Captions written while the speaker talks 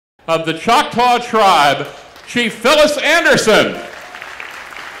of the Choctaw tribe, Chief Phyliss Anderson.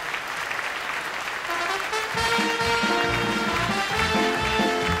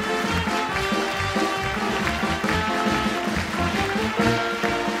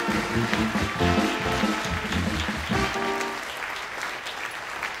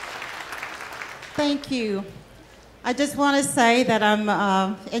 Thank you. I just want to say that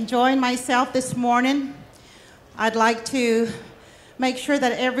I'm enjoying myself this morning. I'd like to make sure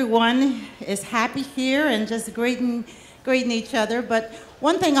that everyone is happy here and just greeting each other. But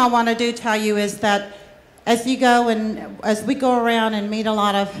one thing I want to tell you is that as we go around and meet a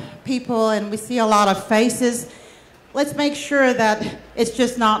lot of people and we see a lot of faces, let's make sure that it's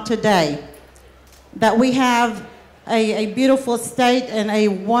just not today. That we have a beautiful state and a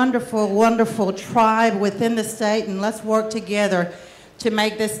wonderful, wonderful tribe within the state, and let's work together to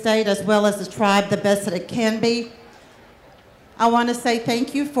make this state as well as the tribe the best that it can be. I want to say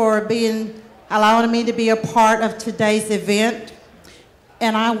thank you for allowing me to be a part of today's event,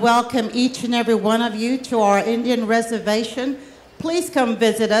 and I welcome each and every one of you to our Indian reservation. Please come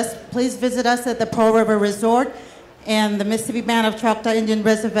visit us. Please visit us at the Pearl River Resort and the Mississippi Band of Choctaw Indian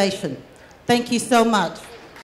Reservation. Thank you so much.